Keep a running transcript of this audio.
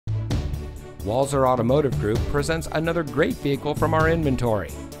Walser Automotive Group presents another great vehicle from our inventory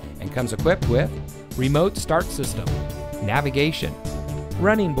and comes equipped with remote start system, navigation,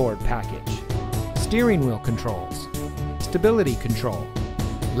 running board package, steering wheel controls, stability control,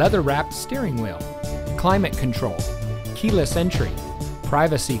 leather-wrapped steering wheel, climate control, keyless entry,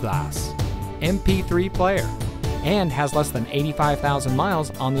 privacy glass, MP3 player, and has less than 85,000 miles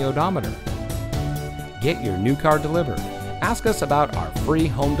on the odometer. Get your new car delivered. Ask us about our free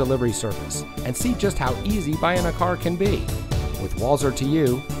home delivery service and see just how easy buying a car can be. With Walser to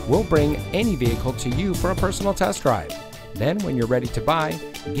You, we'll bring any vehicle to you for a personal test drive. Then when you're ready to buy,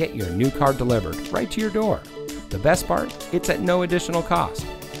 get your new car delivered right to your door. The best part? It's at no additional cost.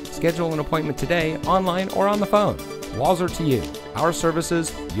 Schedule an appointment today, online or on the phone. Walser to You. Our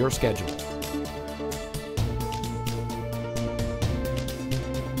services, your schedule.